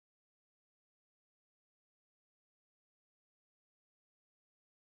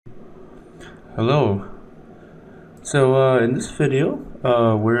Hello. In this video,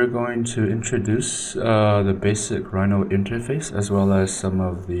 we're going to introduce the basic Rhino interface as well as some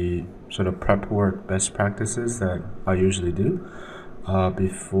of the sort of prep work best practices that I usually do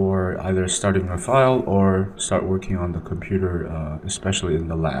before either starting a file or start working on the computer, especially in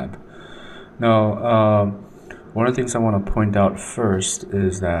the lab. Now, one of the things I want to point out first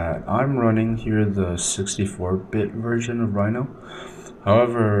is that I'm running here the 64-bit version of Rhino.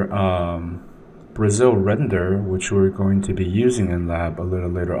 However, Brazil Render, which we're going to be using in lab a little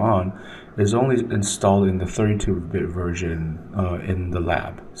later on, is only installed in the 32-bit version in the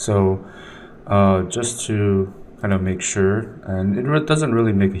lab. So just to kind of make sure, and it doesn't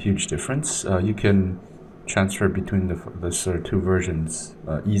really make a huge difference, you can transfer between the sort of two versions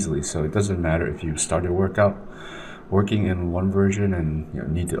easily. So it doesn't matter if you start your working in one version and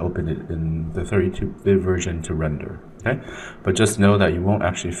need to open it in the 32-bit version to render. Okay, but just know that you won't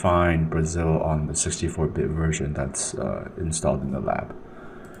actually find Brazil on the 64-bit version that's installed in the lab.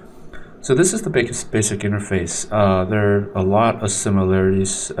 So this is the basic interface. There are a lot of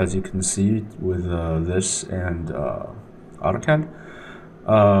similarities, as you can see, with this and AutoCAD.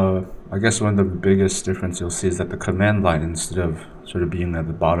 I guess one of the biggest difference you'll see is that the command line, instead of sort of being at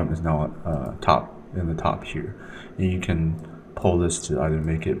the bottom, is now in the top here. And you can pull this to either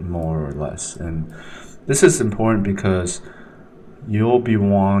make it more or less. And this is important because you'll be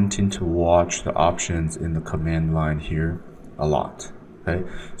wanting to watch the options in the command line here a lot. Okay,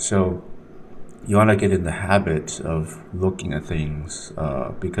 so you want to get in the habit of looking at things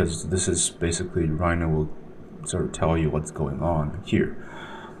because this is basically Rhino will sort of tell you what's going on here.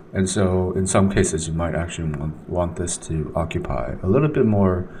 And so in some cases you might actually want this to occupy a little bit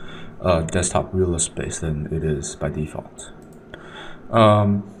more desktop real estate than it is by default.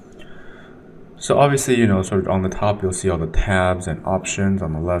 So obviously, sort of on the top, you'll see all the tabs and options.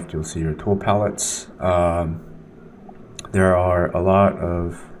 On the left, you'll see your tool palettes. There are a lot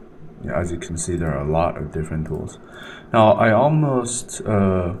of, as you can see, there are a lot of different tools. Now, I almost,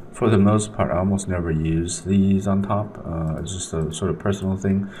 for the most part, I almost never use these on top. It's just a sort of personal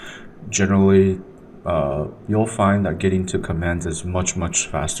thing. Generally, you'll find that getting to commands is much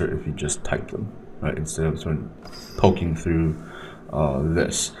faster if you just type them, right? Instead of sort of poking through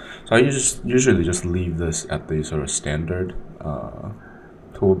this. So I usually just leave this at the sort of standard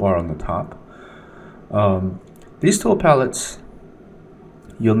toolbar on the top. These tool palettes,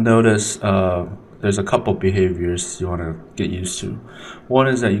 you'll notice there's a couple behaviors you want to get used to. One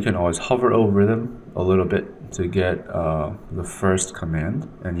is that you can always hover over them a little bit to get the first command,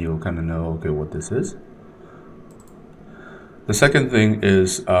 and you'll kind of know, okay, what this is. The second thing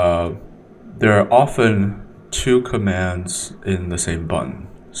is there are often two commands in the same button.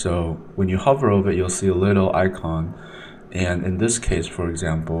 So when you hover over it, you'll see a little icon, and in this case, for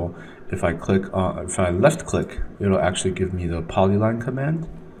example, if I left click, it'll actually give me the polyline command,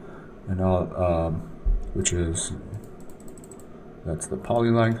 and that's the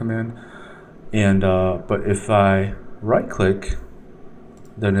polyline command. And but if I right click,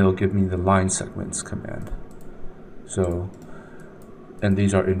 then it'll give me the line segments command. So, and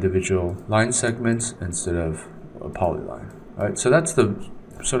these are individual line segments instead of a polyline, right? So that's the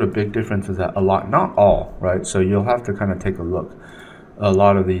sort of big difference, is that a lot, not all, right? So you'll have to kind of take a look. A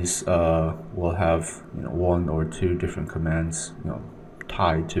lot of these will have one or two different commands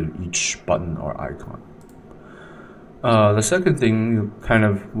tied to each button or icon. The second thing you kind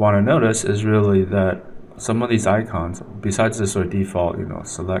of want to notice is really that some of these icons, besides the sort of default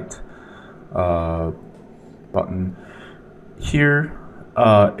select button, here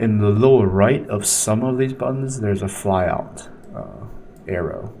in the lower right of some of these buttons, there's a flyout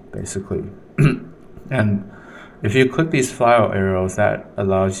arrow, basically. And if you click these flyout arrows, that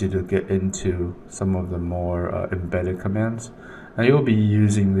allows you to get into some of the more embedded commands. And you'll be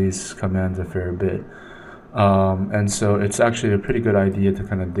using these commands a fair bit. And so it's actually a pretty good idea to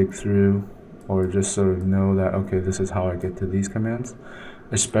kind of dig through, or just sort of know that, okay, this is how I get to these commands.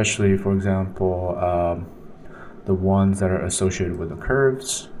 Especially, for example, the ones that are associated with the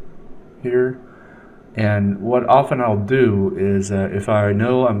curves here. And what often I'll do is if I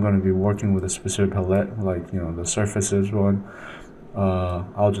know I'm going to be working with a specific palette, like the surfaces one,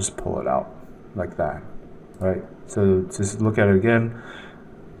 I'll just pull it out like that, right? So just look at it again,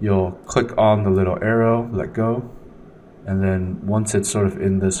 you'll click on the little arrow, let go, and then once it's sort of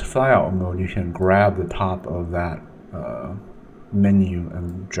in this flyout mode, you can grab the top of that menu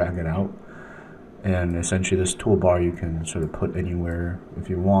and drag it out. And essentially this toolbar you can sort of put anywhere if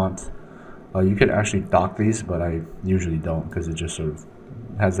you want. You can actually dock these, but I usually don't, because it just sort of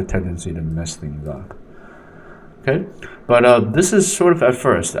has a tendency to mess things up. Okay, but this is sort of at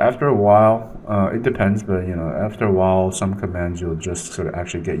first. After a while, it depends, but you know, after a while, some commands you'll just sort of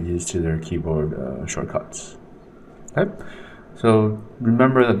actually get used to their keyboard shortcuts. Okay, so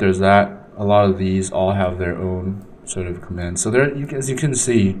remember that there's that. A lot of these all have their own sort of commands. So there, as you can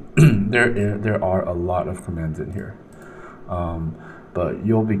see, there are a lot of commands in here, but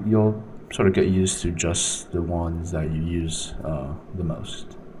you'll sort of get used to just the ones that you use the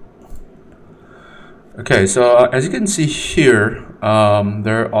most. Okay, so as you can see here,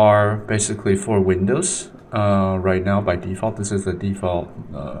 there are basically 4 windows right now by default. This is the default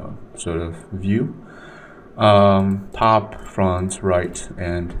sort of view. Top, front, right,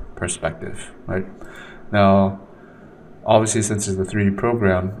 and perspective, right? Now, obviously, since it's a 3D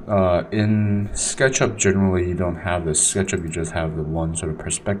program, in SketchUp, generally, you don't have this. SketchUp, you just have the one sort of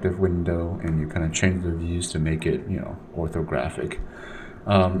perspective window, and you kind of change the views to make it, you know, orthographic.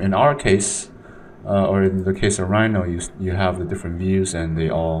 In our case, or in the case of Rhino, you have the different views, and they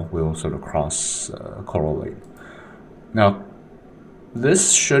all will sort of cross correlate. Now,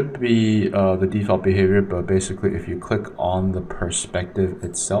 this should be the default behavior, but basically if you click on the perspective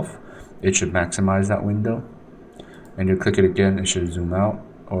itself, it should maximize that window. And you click it again, it should zoom out,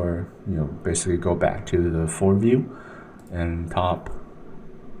 or you know, basically go back to the 4 view and top,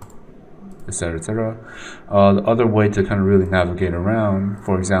 etc., etc. The other way to kind of really navigate around,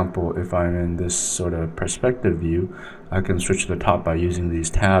 for example, if I'm in this sort of perspective view, I can switch to the top by using these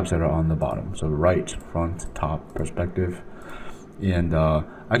tabs that are on the bottom. So right, front, top, perspective. And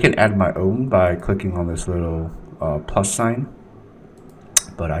I can add my own by clicking on this little plus sign,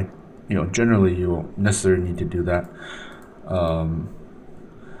 but you know, generally you won't necessarily need to do that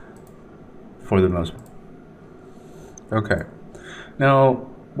for the most part. Okay, now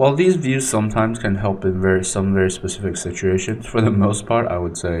while these views sometimes can help in some very specific situations, for the most part, I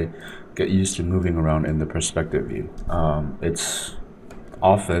would say get used to moving around in the perspective view. It's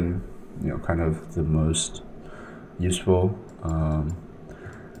often, you know, kind of the most useful.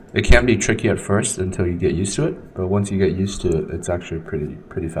 It can be tricky at first until you get used to it, but once you get used to it, it's actually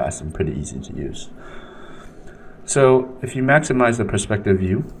pretty fast and pretty easy to use. So if you maximize the perspective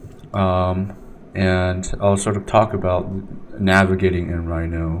view, and I'll sort of talk about navigating in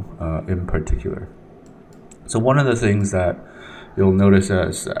Rhino in particular. So one of the things that you'll notice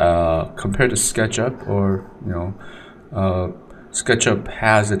is compared to SketchUp, or you know, SketchUp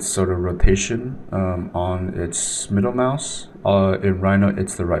has its sort of rotation on its middle mouse. In Rhino,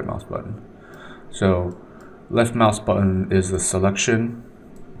 it's the right mouse button. So left mouse button is the selection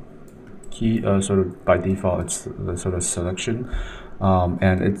key, sort of by default, it's the sort of selection.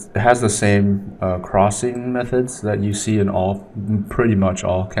 And it has the same crossing methods that you see in pretty much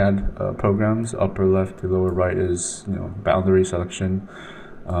all CAD programs. Upper left to lower right is, you know, boundary selection.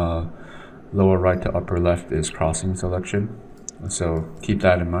 Lower right to upper left is crossing selection. So keep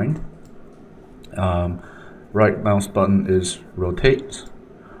that in mind. Right mouse button is rotate.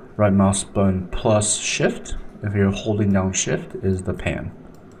 Right mouse button plus shift, if you're holding down shift, is the pan.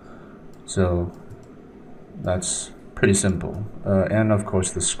 So that's pretty simple. And of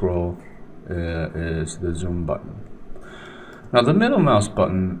course the scroll is the zoom button. Now the middle mouse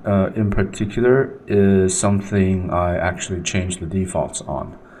button in particular is something I actually changed the defaults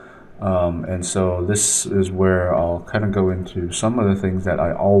on. And so this is where I'll kind of go into some of the things that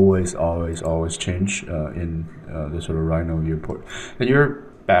I always change in the sort of Rhino viewport. And your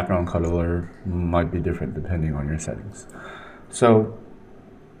background color might be different depending on your settings. So,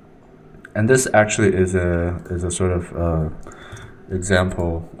 and this actually is a sort of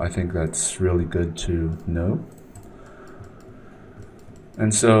example I think that's really good to know.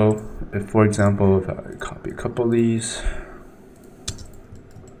 And so, if for example, if I copy a couple of these.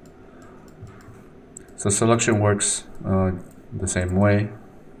 So selection works the same way.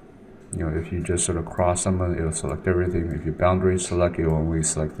 You know, if you just sort of cross someone, it'll select everything. If you boundary select, it will only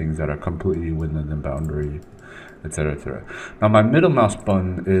select things that are completely within the boundary, etc., etc. Now my middle mouse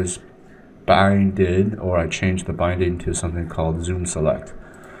button is binded, or I changed the binding to something called zoom select.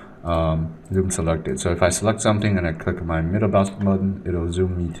 Zoom selected. So if I select something and I click my middle mouse button, it'll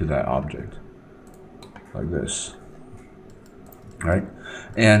zoom me to that object, like this. Right,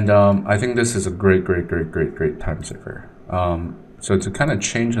 and I think this is a great time saver. So to kind of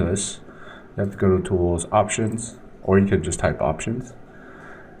change this, you have to go to Tools, Options, or you could just type Options.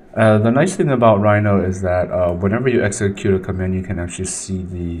 The nice thing about Rhino is that whenever you execute a command, you can actually see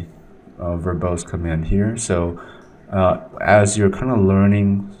the verbose command here. So as you're kind of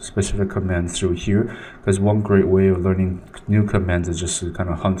learning specific commands through here, because one great way of learning new commands is just to kind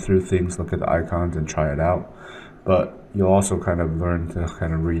of hunt through things, look at the icons, and try it out. but you'll also kind of learn to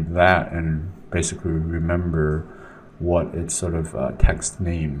kind of read that and basically remember what its sort of text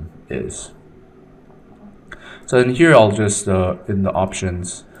name is. So in here, I'll just, in the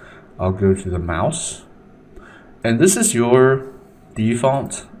options, I'll go to the mouse. And this is your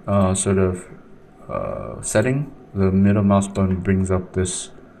default sort of setting. The middle mouse button brings up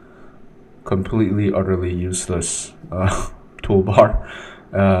this completely, utterly useless toolbar.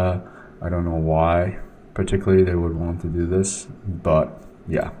 I don't know why particularly they would want to do this, but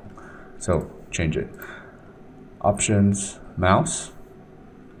yeah. So change it. Options, mouse.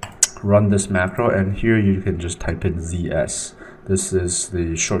 Run this macro, and here you can just type in ZS. This is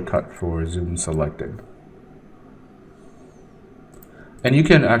the shortcut for zoom selected. And you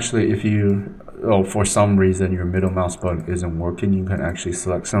can actually, if you, for some reason your middle mouse button isn't working, you can actually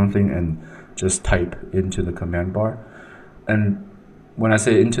select something and just type into the command bar. And when I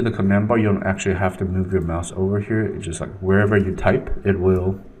say into the command bar, you don't actually have to move your mouse over here. It's just like wherever you type, it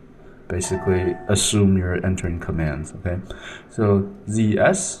will basically assume you're entering commands, okay? So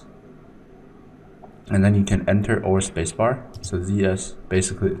ZS, and then you can enter or spacebar. So ZS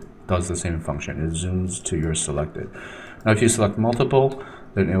basically does the same function. It zooms to your selected. Now if you select multiple,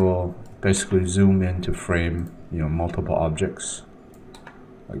 then it will basically zoom in to frame, multiple objects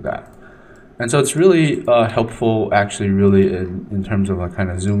like that. And so it's really helpful actually really in terms of like kind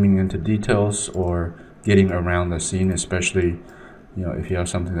of zooming into details or getting around the scene, especially if you have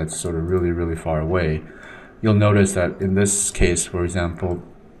something that's sort of really, really far away. You'll notice that in this case, for example,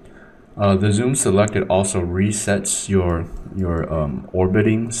 the zoom selected also resets your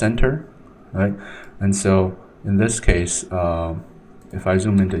orbiting center, right? And so in this case, if I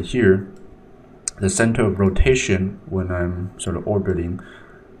zoom into here, the center of rotation when I'm sort of orbiting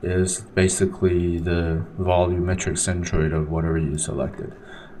is basically the volumetric centroid of whatever you selected.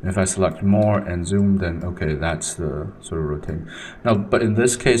 And if I select more and zoom, then okay, that's the sort of rotating. Now, but in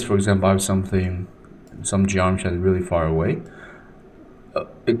this case, for example, I have some geometry that's really far away.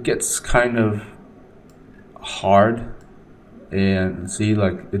 It gets kind of hard, and see,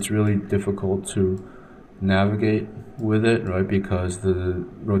 like it's really difficult to navigate with it, right? Because the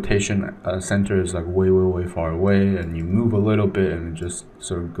rotation center is like way far away, and you move a little bit and it just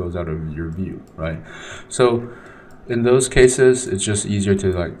sort of goes out of your view, right? So in those cases, it's just easier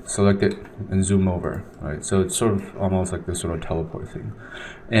to like select it and zoom over, right? So it's sort of almost like this sort of teleport thing.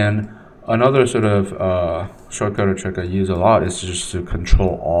 And another sort of shortcut or trick I use a lot is just to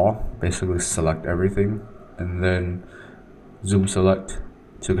control all, basically select everything and then zoom select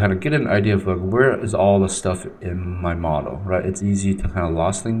to kind of get an idea of like where is all the stuff in my model, right? It's easy to kind of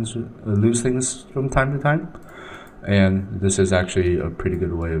lose things from time to time, and this is actually a pretty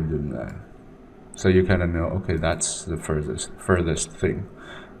good way of doing that. So you kind of know, okay, that's the furthest thing.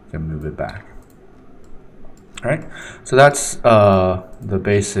 You can move it back. All right, so that's the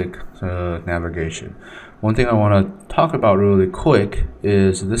basic navigation. One thing I want to talk about really quick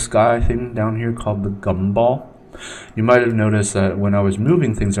is this guy thing down here called the gumball. You might have noticed that when I was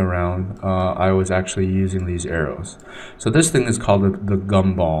moving things around, I was actually using these arrows. So this thing is called the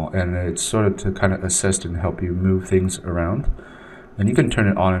gumball, and it's sort of to kind of assist and help you move things around. And you can turn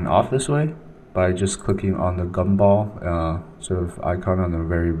it on and off this way by just clicking on the gumball sort of icon on the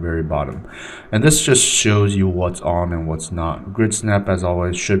very bottom. And this just shows you what's on and what's not. Grid snap, as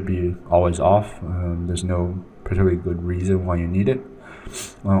always, should be always off. There's no particularly good reason why you need it.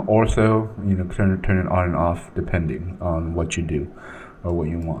 Ortho, turn it on and off depending on what you do or what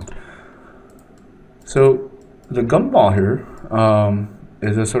you want. So the gumball here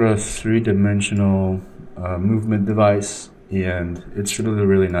is a sort of three-dimensional movement device, and it's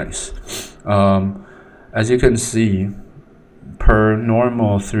really nice. As you can see, per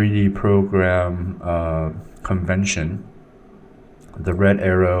normal 3D program convention, the red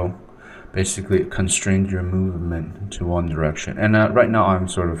arrow basically constrains your movement to one direction. And right now I'm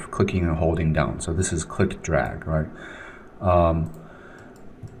sort of clicking and holding down. So this is click drag, right?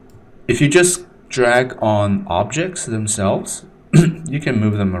 If you just drag on objects themselves, you can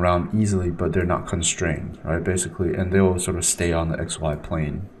move them around easily, but they're not constrained, right? Basically, and they will sort of stay on the XY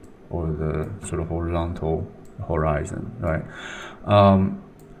plane or the sort of horizontal horizon, right?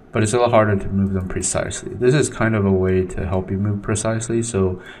 But it's a lot harder to move them precisely. This is kind of a way to help you move precisely.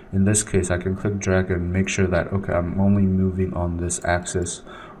 So in this case, I can click drag and make sure that, okay, I'm only moving on this axis,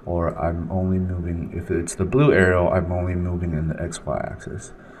 or I'm only moving, if it's the blue arrow, I'm only moving in the XY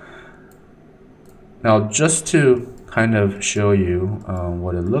axis. Now, just to kind of show you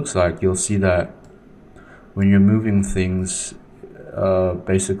what it looks like, you'll see that when you're moving things,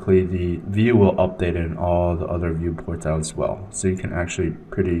 basically the view will update in all the other viewports as well. So you can actually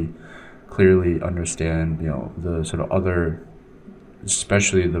pretty clearly understand, the sort of other,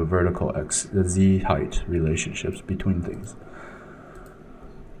 especially the the Z height relationships between things.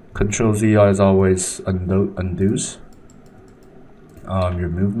 Control Z as always undoes your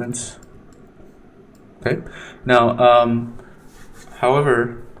movements. Okay. Now,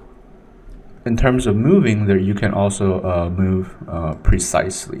 however, in terms of moving, there you can also move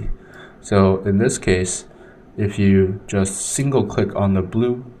precisely. So in this case, if you just single click on the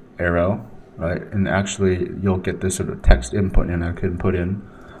blue arrow, right, and actually you'll get this sort of text input, and I can put in,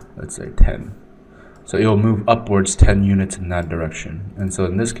 let's say 10. So it will move upwards 10 units in that direction. And so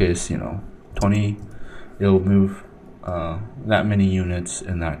in this case, 20, it'll move that many units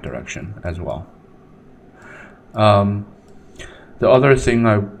in that direction as well. The other thing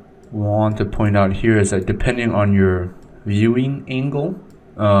I want to point out here is that depending on your viewing angle,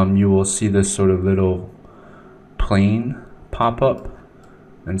 you will see this sort of little plane pop up.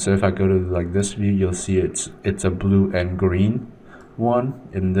 And so if I go to like this view, you'll see it's a blue and green one.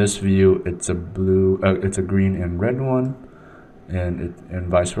 In this view, it's a green and red one, and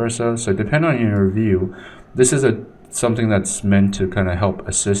vice versa. So depending on your view, this is something that's meant to kind of help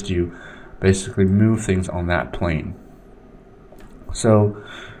assist you basically move things on that plane. So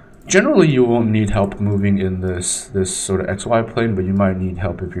generally you won't need help moving in this sort of XY plane, but you might need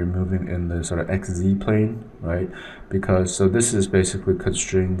help if you're moving in the sort of XZ plane, right? Because so this is basically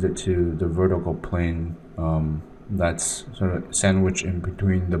constrained to the vertical plane that's sort of sandwiched in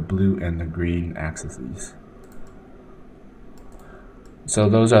between the blue and the green axes. So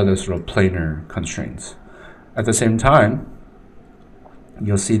those are the sort of planar constraints. At the same time,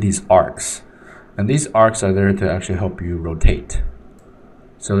 you'll see these arcs, and these arcs are there to actually help you rotate.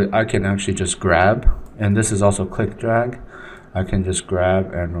 So I can actually just grab, and this is also click drag. I can just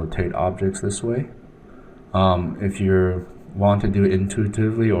grab and rotate objects this way. If you want to do it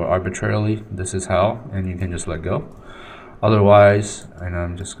intuitively or arbitrarily, this is how, and you can just let go. Otherwise, and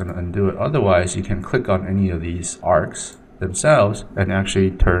I'm just going to undo it, otherwise you can click on any of these arcs themselves and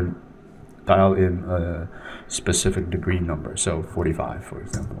actually dial in a specific degree number, so 45 for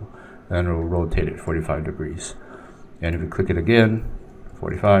example, and it will rotate it 45 degrees. And if you click it again,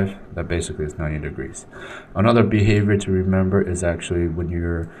 45, that basically is 90 degrees. Another behavior to remember is actually when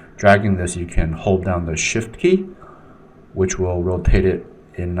you're dragging this, you can hold down the shift key, which will rotate it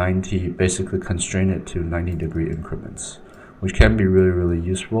in 90, basically constrain it to 90-degree increments, which can be really, really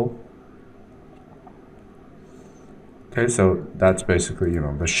useful. Okay, so that's basically,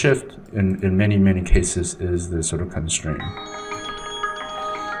 the shift in many, many cases is the sort of constraint.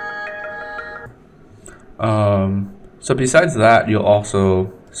 So besides that, you'll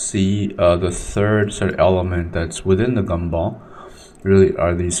also see the third sort of element that's within the gumball really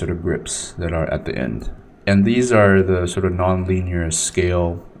are these sort of grips that are at the end. And these are the sort of non-linear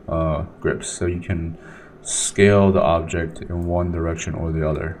scale grips. So you can scale the object in one direction or the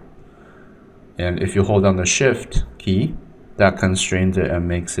other. And if you hold down the shift key, that constrains it and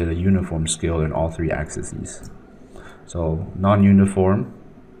makes it a uniform scale in all three axes. So non-uniform,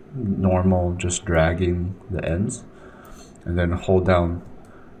 normal, just dragging the ends, and then hold down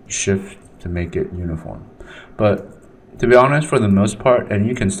shift to make it uniform. But to be honest, for the most part, and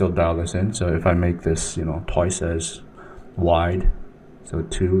you can still dial this in, so if I make this twice as wide, so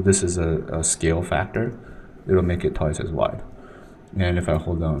 2, this is a scale factor, it'll make it twice as wide. And if I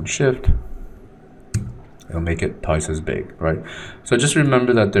hold down shift, it'll make it twice as big, right? So just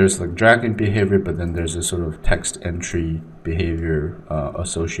remember that there's like dragging behavior, but then there's a sort of text entry behavior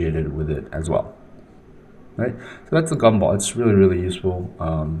associated with it as well, right? So that's the gumball. It's really, really useful.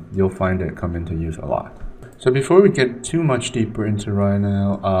 You'll find it come into use a lot. So before we get too much deeper into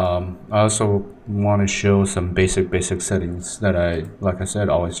Rhino, I also want to show some basic settings that like I said,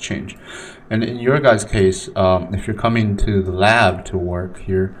 always change. And in your guys' case, if you're coming to the lab to work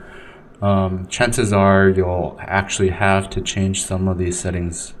here, chances are you'll actually have to change some of these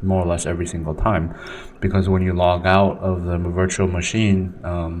settings more or less every single time, because when you log out of the virtual machine,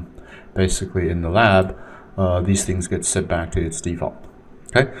 basically in the lab, these things get set back to its default.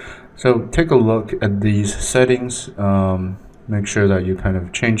 Okay, so take a look at these settings. Make sure that you kind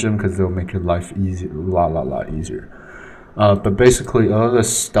of change them because they'll make your life easy, a lot easier. But basically, all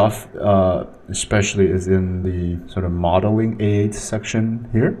this stuff, especially, is in the sort of modeling aids section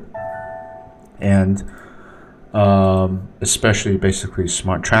here. And especially basically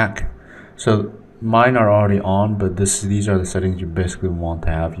smart track. So mine are already on, but these are the settings you basically want to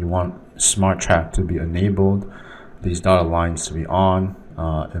have. You want smart track to be enabled, these dotted lines to be on,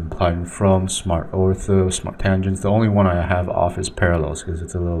 implied from, smart ortho, smart tangents. The only one I have off is parallels because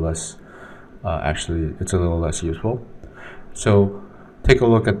it's a little less, actually it's a little less useful. So take a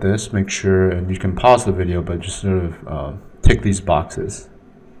look at this, make sure, and you can pause the video, but just sort of tick these boxes.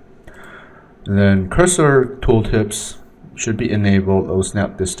 And then cursor tooltips should be enabled,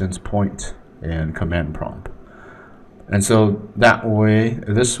 snap distance, point, and command prompt. And so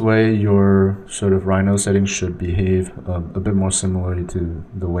this way your sort of Rhino settings should behave a bit more similarly to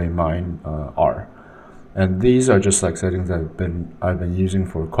the way mine are. And these are just like settings that I've been using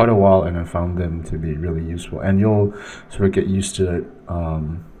for quite a while, and I found them to be really useful. And you'll sort of get used to it,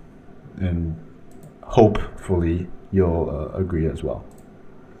 and hopefully you'll agree as well.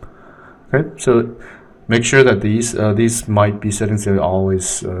 Okay, so make sure that these might be settings that you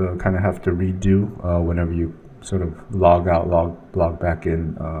always kind of have to redo whenever you sort of log out, log back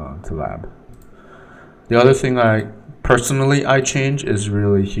in to lab. The other thing I change is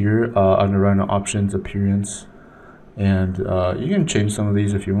really here under Rhino options, appearance, and you can change some of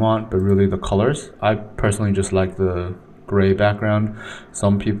these if you want, but really the colors. I personally just like the gray background.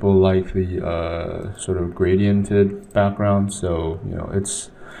 Some people like the sort of gradiented background, so you know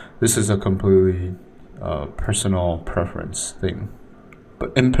this is a completely personal preference thing.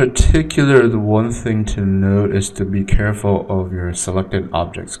 But in particular, the one thing to note is to be careful of your selected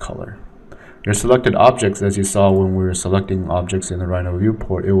object's color. Your selected objects, as you saw when we were selecting objects in the Rhino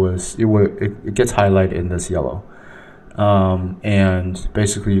viewport, it gets highlighted in this yellow. And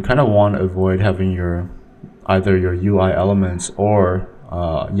basically, you kind of want to avoid having either your UI elements or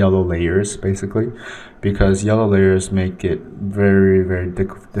yellow layers, basically, because yellow layers make it very, very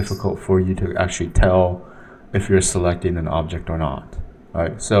difficult for you to actually tell if you're selecting an object or not.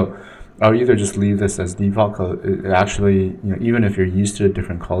 Right, so I'll either just leave this as default, because it actually, you know, even if you're used to a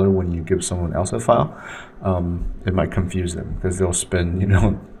different color when you give someone else a file, it might confuse them because they'll spend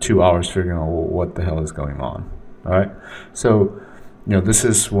 2 hours figuring out what the hell is going on. All right, so this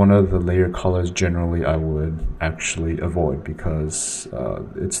is one of the layer colors generally I would actually avoid, because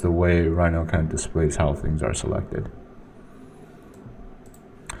it's the way Rhino kind of displays how things are selected.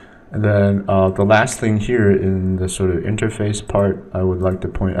 And then the last thing here in the sort of interface part I would like to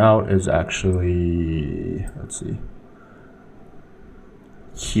point out is actually, let's see,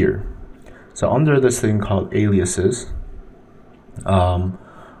 here. So under this thing called aliases,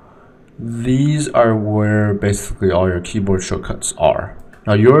 these are where basically all your keyboard shortcuts are.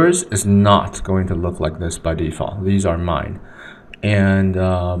 Now yours is not going to look like this by default. These are mine. And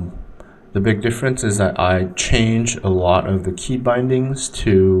the big difference is that I change a lot of the key bindings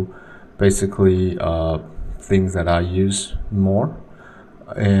to basically things that I use more.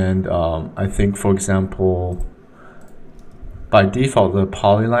 And I think, for example, by default the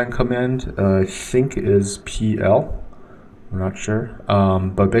polyline command I think is PL. I'm not sure,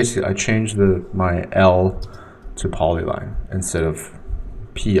 but basically I changed my L to polyline instead of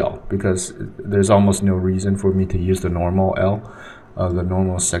PL, because there's almost no reason for me to use the normal L, the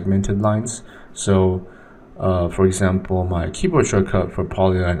normal segmented lines. So for example, my keyboard shortcut for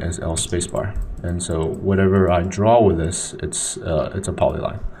polyline is L spacebar, and so whatever I draw with this, it's a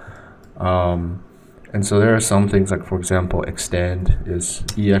polyline. And so there are some things like, for example, extend is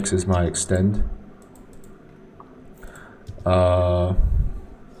EX is my extend.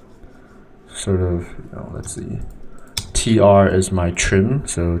 Sort of, let's see, TR is my trim,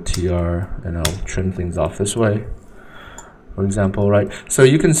 so TR, and I'll trim things off this way, for example, right? So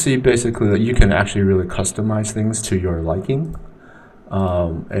you can see basically that you can actually really customize things to your liking,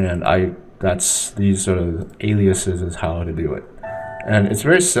 and these sort of aliases is how to do it, and it's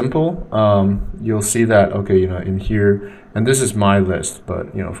very simple. You'll see that, okay, in here, and this is my list,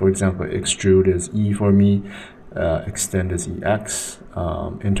 but for example, extrude is E for me, extend is EX,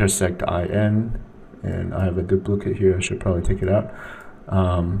 intersect IN, and I have a duplicate here, I should probably take it out.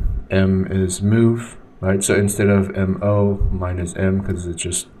 M is move, right? So instead of MO, mine is M, because it's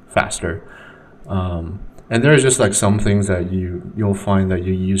just faster. And there's just like some things that you'll find that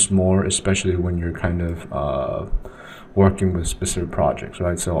you use more, especially when you're kind of working with specific projects,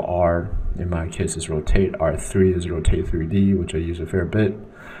 right? So R, in my case, is rotate. R3 is rotate 3D, which I use a fair bit.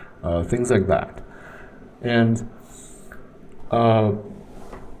 Things like that. And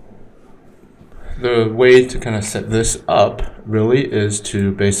the way to kind of set this up really is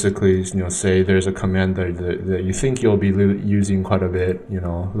to basically, say there's a command that you think you'll be using quite a bit.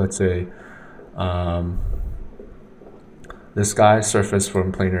 Let's say this guy, surface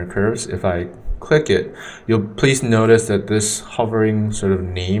from planar curves. If I click it, you'll please notice that this hovering sort of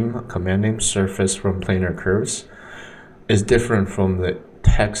command name, surface from planar curves, is different from the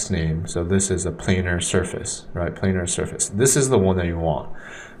text name. So this is a planar surface, right? Planar surface. This is the one that you want.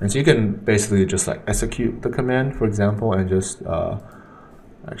 And so you can basically just like execute the command, for example, and just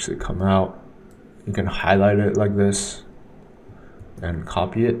actually come out. You can highlight it like this, and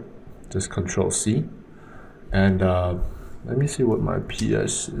copy it. Just Control C. And let me see what my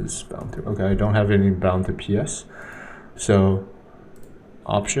PS is bound to. Okay, I don't have anything bound to PS. So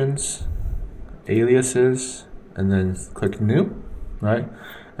options, aliases, and then click new, right?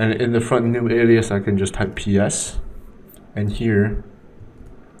 And in the front new alias, I can just type PS, and here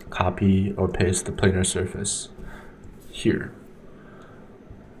copy or paste the planar surface here,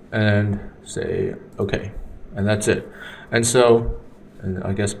 and say okay, and that's it. And so, and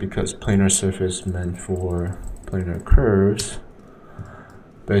I guess because planar surface meant for planar curves,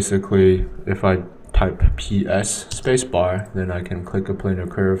 basically if I type PS spacebar, then I can click a planar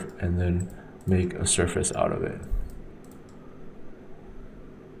curve and then make a surface out of it.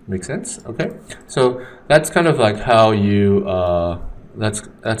 Make sense? Okay, so that's kind of like how you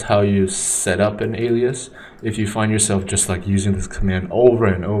that's how you set up an alias. If you find yourself just like using this command over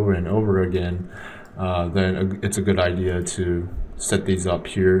and over and over again, then it's a good idea to set these up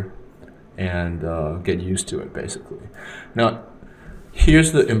here and get used to it, basically. Now,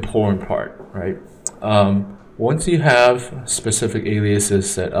 here's the important part, right? Once you have specific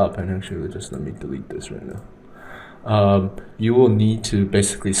aliases set up, and actually just let me delete this right now, you will need to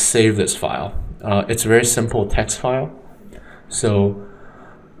basically save this file. It's a very simple text file. So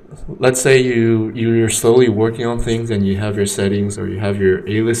let's say you're slowly working on things and you have your settings or you have your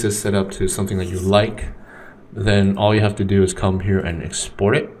aliases set up to something that you like, then all you have to do is come here and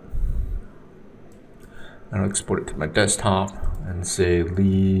export it. I'll export it to my desktop and say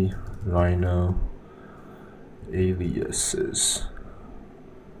Lee Rhino aliases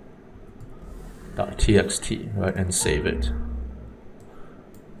 .txt, right, and save it.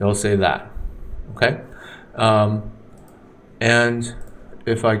 It'll say that, okay? And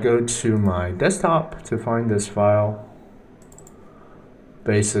if I go to my desktop to find this file,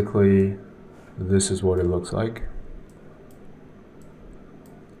 basically this is what it looks like.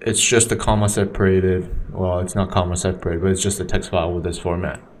 It's just a comma separated, well, it's not comma separated, but it's just a text file with this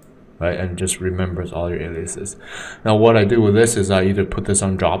format, right? And just remembers all your aliases. Now what I do with this is I either put this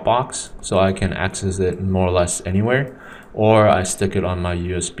on Dropbox so I can access it more or less anywhere, or I stick it on my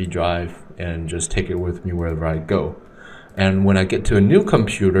USB drive and just take it with me wherever I go. And when I get to a new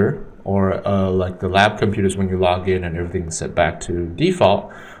computer, or like the lab computers when you log in and everything's set back to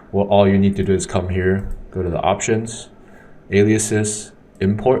default, well, all you need to do is come here, go to the options, aliases,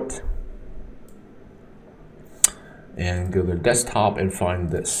 import, and go to the desktop and find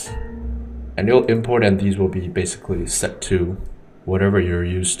this. And you'll import, and these will be basically set to whatever you're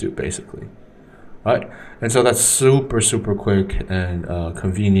used to, basically. Right? And so that's super, super quick and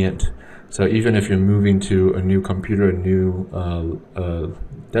convenient. So even if you're moving to a new computer, a new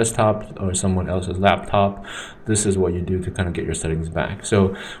desktop, or someone else's laptop, this is what you do to kind of get your settings back.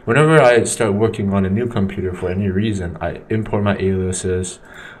 So whenever I start working on a new computer for any reason, I import my aliases,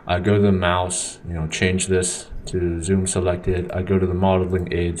 I go to the mouse, change this to zoom selected, I go to the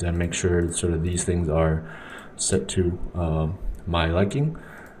modeling aids and make sure sort of these things are set to my liking.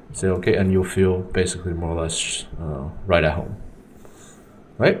 Say okay, and you'll feel basically more or less right at home.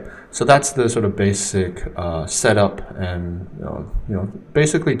 Right? So that's the sort of basic setup and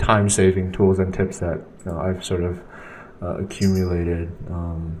basically time-saving tools and tips that I've sort of accumulated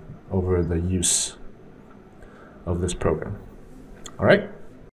over the use of this program. All right.